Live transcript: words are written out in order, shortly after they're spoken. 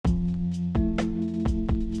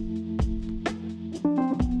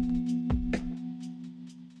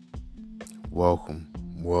Welcome.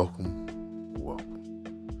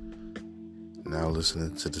 Now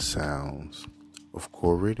listening to the sounds of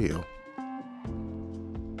Core Radio.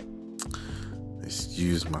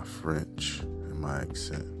 Excuse my French and my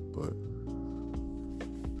accent, but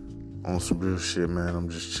on some real shit, man, I'm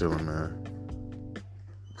just chilling, man.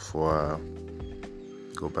 Before I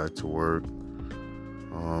go back to work,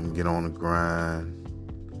 get on the grind.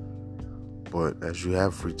 But as you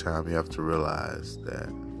have free time, you have to realize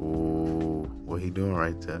that, what he doing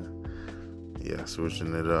right there? Yeah,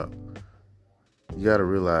 switching it up. You got to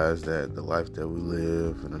realize that the life that we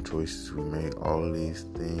live and the choices we make, all of these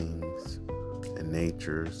things and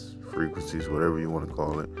natures, frequencies, whatever you want to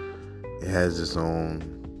call it, it has its own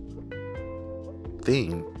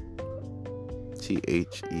theme. THEME,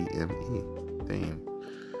 theme.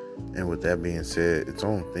 And with that being said, its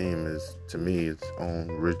own theme is, to me, its own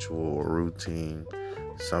ritual or routine,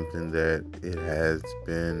 something that it has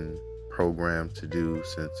been programmed to do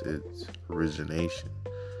since its origination,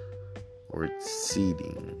 or its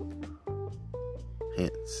seeding,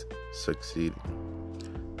 hence succeeding.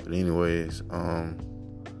 But anyways,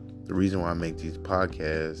 the reason why I make these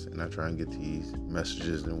podcasts and I try and get these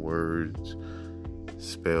messages and words,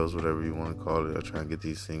 spells, whatever you want to call it, I try and get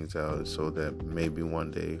these things out so that maybe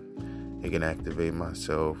one day it can activate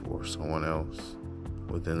myself or someone else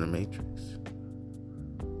within the matrix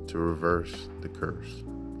to reverse the curse.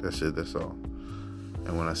 That's it, that's all.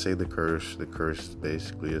 And when I say the curse is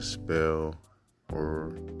basically a spell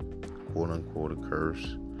or quote unquote a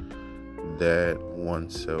curse that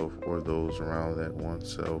oneself or those around that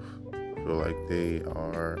oneself feel like they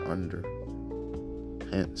are under.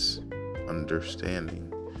 Hence,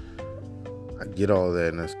 understanding. I get all that,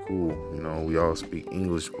 and that's cool. You know, we all speak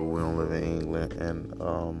English, but we don't live in England, and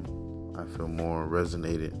I feel more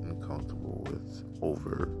resonated and comfortable with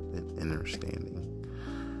over and understanding.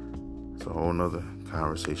 It's a whole nother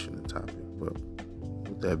conversation and topic. But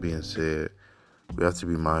with that being said, we have to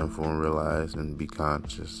be mindful and realize and be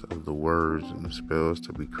conscious of the words and the spells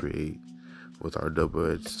that we create with our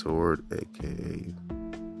double-edged sword, aka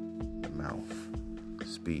the mouth,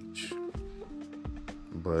 speech.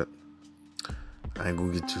 But I ain't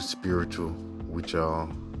gonna get too spiritual with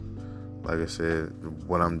y'all. Like I said,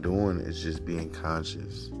 what I'm doing is just being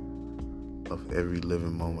conscious of every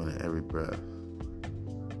living moment and every breath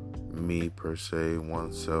me per se,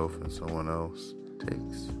 oneself, and someone else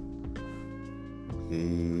takes.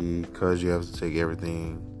 Because you have to take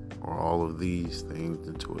everything or all of these things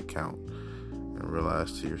into account and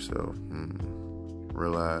realize to yourself,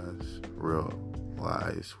 realize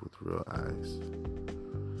with real eyes.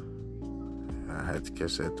 I had to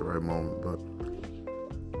catch that at the right moment, but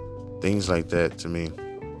things like that, to me,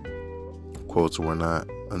 quotes "we're not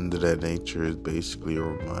under that nature" is basically a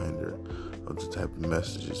reminder of the type of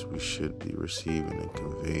messages we should be receiving and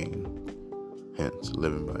conveying, hence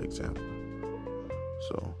living by example.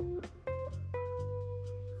 So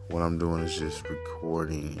what I'm doing is just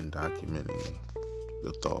recording and documenting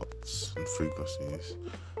the thoughts and frequencies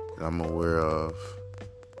that I'm aware of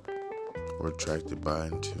or attracted by,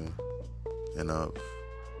 into, and of,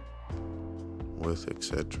 with,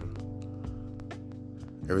 etc.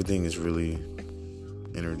 Everything is really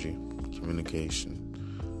energy, communication,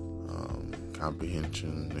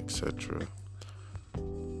 comprehension, etc.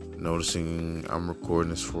 Noticing I'm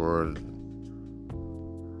recording this for a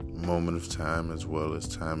moment of time, as well as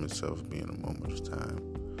time itself being a moment of time.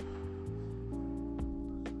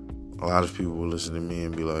 A lot of people will listen to me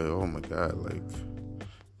and be like, oh my God, like,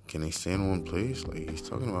 can they stay in one place? Like, he's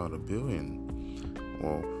talking about 1 billion.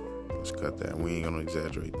 Well, let's cut that. We ain't gonna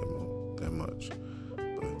exaggerate that much.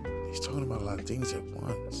 But he's talking about a lot of things at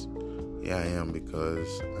once. Yeah, I am,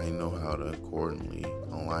 because I know how to accordingly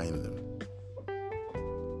align them.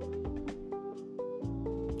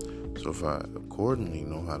 So if I accordingly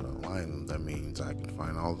know how to align them, that means I can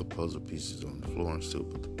find all the puzzle pieces on the floor and still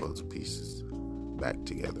put the puzzle pieces back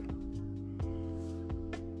together.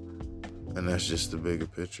 And that's just the bigger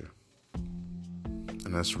picture.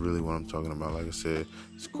 And that's really what I'm talking about. Like I said,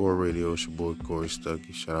 it's Core Radio. It's your boy Corey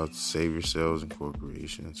Stuckey. Shout out to Save Yourselves and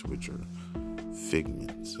Corporations, which are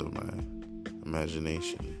figments of my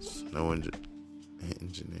imaginations. No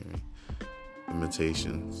engineering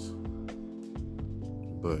limitations.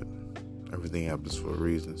 But everything happens for a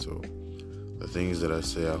reason. So the things that I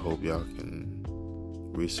say, I hope y'all can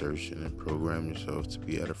research and program yourself to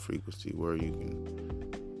be at a frequency where you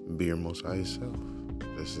can be your most highest self.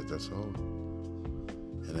 That's it, that's all.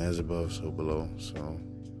 And as above, so below. So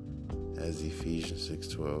as Ephesians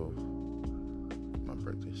 6:12, my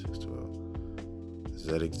birthday 6:12, does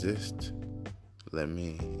that exist? Let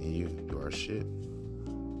me and you do our shit.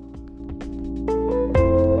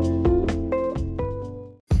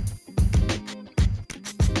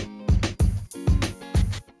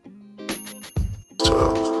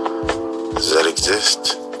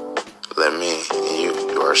 exist. Let me and you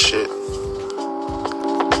do our shit.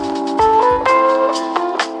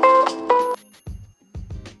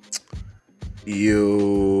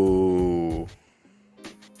 Yo,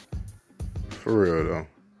 for real though,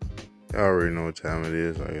 y'all already know what time it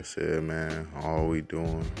is. Like I said, man, all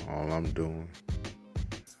I'm doing,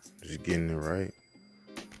 just getting it right,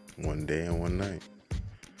 one day and one night.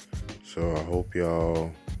 So I hope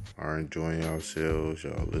y'all are enjoying yourselves.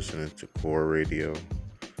 Y'all listening to Core Radio,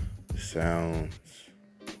 the sounds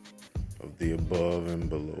of the above and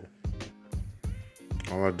below.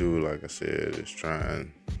 All I do, like I said, is try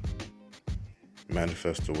and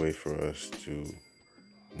manifest a way for us to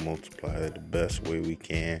multiply it the best way we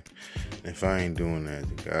can. And if I ain't doing that,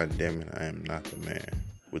 then God damn it, I am not the man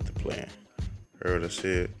with the plan. Heard what I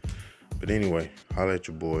said? But anyway, holla at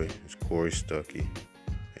your boy. It's Corey Stuckey,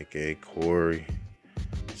 aka Corey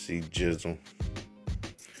C. Jizzle.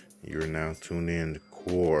 You're now tuned in to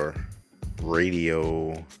Core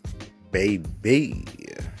Radio, baby.